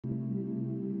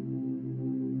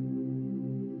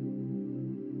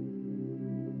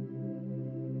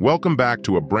Welcome back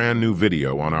to a brand new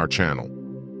video on our channel.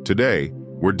 Today,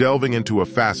 we're delving into a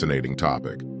fascinating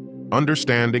topic: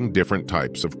 understanding different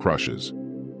types of crushes.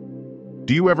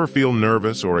 Do you ever feel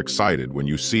nervous or excited when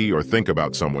you see or think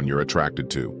about someone you're attracted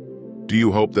to? Do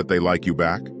you hope that they like you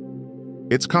back?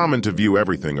 It's common to view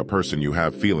everything a person you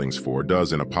have feelings for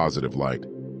does in a positive light.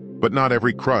 But not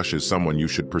every crush is someone you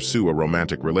should pursue a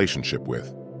romantic relationship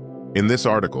with. In this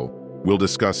article, we'll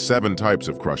discuss 7 types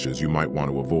of crushes you might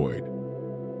want to avoid.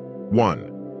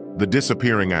 1. The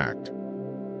disappearing act.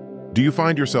 Do you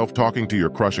find yourself talking to your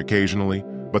crush occasionally,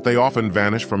 but they often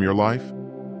vanish from your life?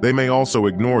 They may also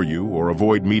ignore you or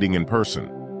avoid meeting in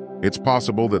person. It's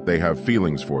possible that they have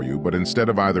feelings for you, but instead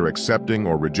of either accepting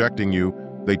or rejecting you,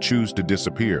 they choose to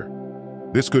disappear.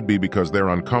 This could be because they're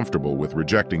uncomfortable with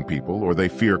rejecting people or they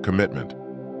fear commitment.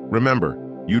 Remember,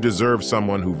 you deserve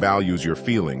someone who values your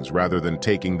feelings rather than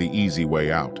taking the easy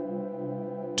way out.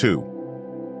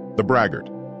 2. The braggart.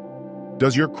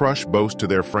 Does your crush boast to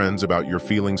their friends about your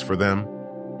feelings for them?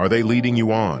 Are they leading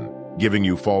you on, giving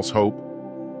you false hope?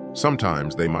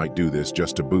 Sometimes they might do this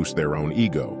just to boost their own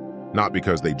ego, not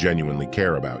because they genuinely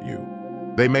care about you.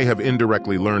 They may have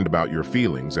indirectly learned about your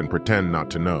feelings and pretend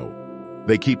not to know.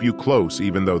 They keep you close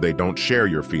even though they don't share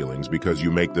your feelings because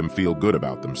you make them feel good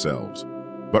about themselves.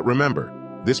 But remember,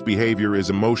 this behavior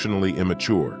is emotionally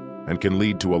immature and can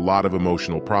lead to a lot of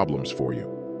emotional problems for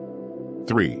you.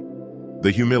 3.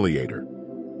 The humiliator.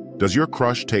 Does your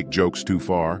crush take jokes too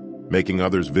far, making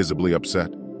others visibly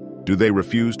upset? Do they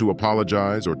refuse to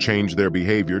apologize or change their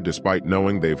behavior despite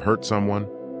knowing they've hurt someone?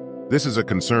 This is a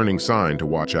concerning sign to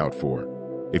watch out for.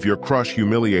 If your crush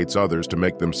humiliates others to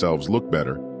make themselves look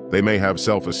better, they may have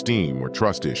self-esteem or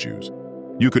trust issues.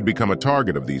 You could become a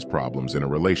target of these problems in a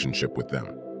relationship with them.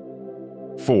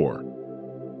 4.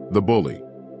 The bully.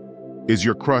 Is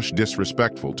your crush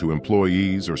disrespectful to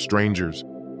employees or strangers?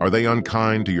 Are they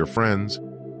unkind to your friends?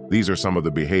 These are some of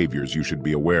the behaviors you should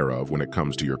be aware of when it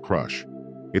comes to your crush.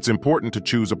 It's important to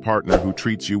choose a partner who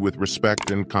treats you with respect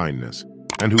and kindness,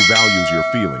 and who values your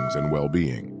feelings and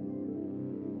well-being.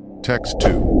 Text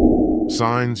 2.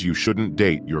 Signs you shouldn't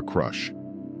date your crush.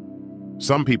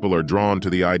 Some people are drawn to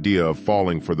the idea of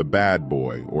falling for the bad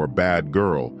boy or bad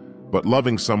girl, but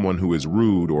loving someone who is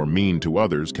rude or mean to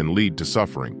others can lead to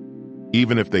suffering.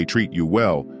 Even if they treat you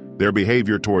well, their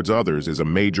behavior towards others is a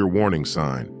major warning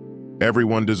sign.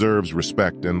 Everyone deserves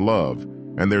respect and love,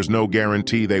 and there's no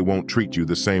guarantee they won't treat you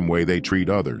the same way they treat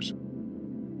others.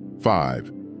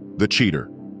 5. The cheater.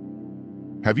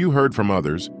 Have you heard from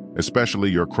others, especially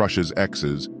your crush's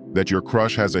exes, that your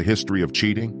crush has a history of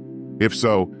cheating? If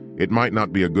so, it might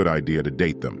not be a good idea to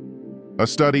date them. A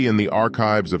study in the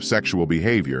Archives of Sexual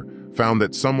Behavior found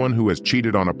that someone who has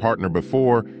cheated on a partner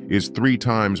before is 3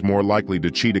 times more likely to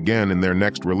cheat again in their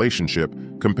next relationship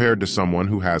compared to someone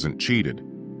who hasn't cheated.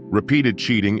 Repeated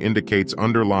cheating indicates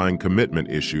underlying commitment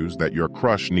issues that your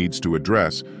crush needs to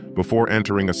address before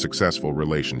entering a successful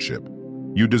relationship.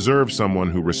 You deserve someone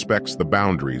who respects the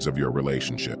boundaries of your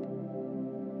relationship.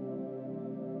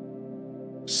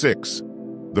 6.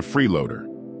 The freeloader.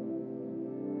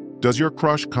 Does your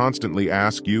crush constantly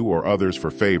ask you or others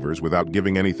for favors without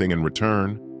giving anything in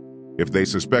return? If they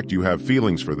suspect you have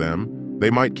feelings for them,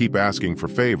 they might keep asking for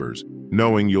favors,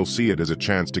 knowing you'll see it as a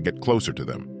chance to get closer to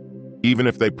them. Even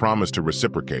if they promise to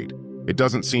reciprocate, it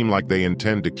doesn't seem like they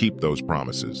intend to keep those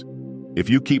promises. If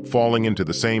you keep falling into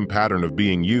the same pattern of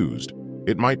being used,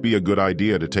 it might be a good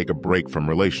idea to take a break from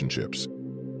relationships.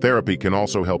 Therapy can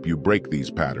also help you break these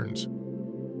patterns.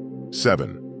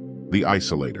 7. The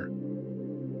isolator.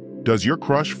 Does your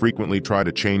crush frequently try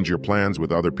to change your plans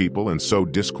with other people and sow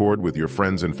discord with your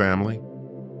friends and family?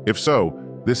 If so,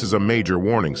 this is a major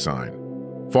warning sign.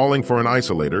 Falling for an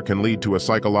isolator can lead to a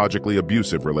psychologically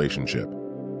abusive relationship.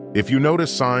 If you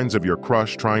notice signs of your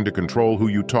crush trying to control who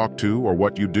you talk to or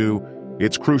what you do,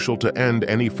 it's crucial to end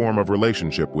any form of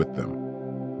relationship with them.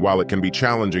 While it can be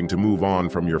challenging to move on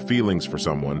from your feelings for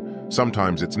someone,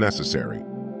 sometimes it's necessary.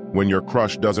 When your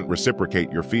crush doesn't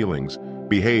reciprocate your feelings,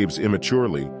 behaves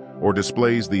immaturely, or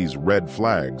displays these red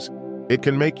flags, it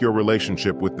can make your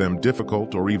relationship with them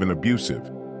difficult or even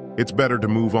abusive. It's better to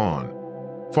move on.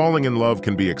 Falling in love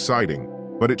can be exciting,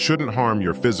 but it shouldn't harm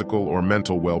your physical or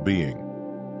mental well-being.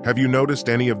 Have you noticed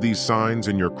any of these signs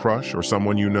in your crush or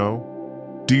someone you know?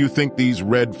 Do you think these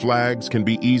red flags can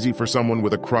be easy for someone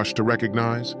with a crush to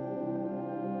recognize?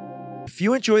 If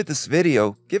you enjoyed this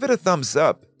video, give it a thumbs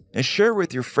up and share it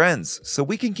with your friends so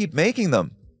we can keep making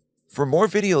them. For more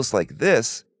videos like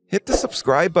this, hit the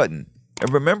subscribe button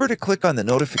and remember to click on the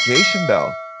notification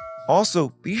bell. Also,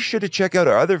 be sure to check out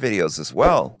our other videos as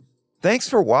well. Thanks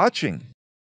for watching.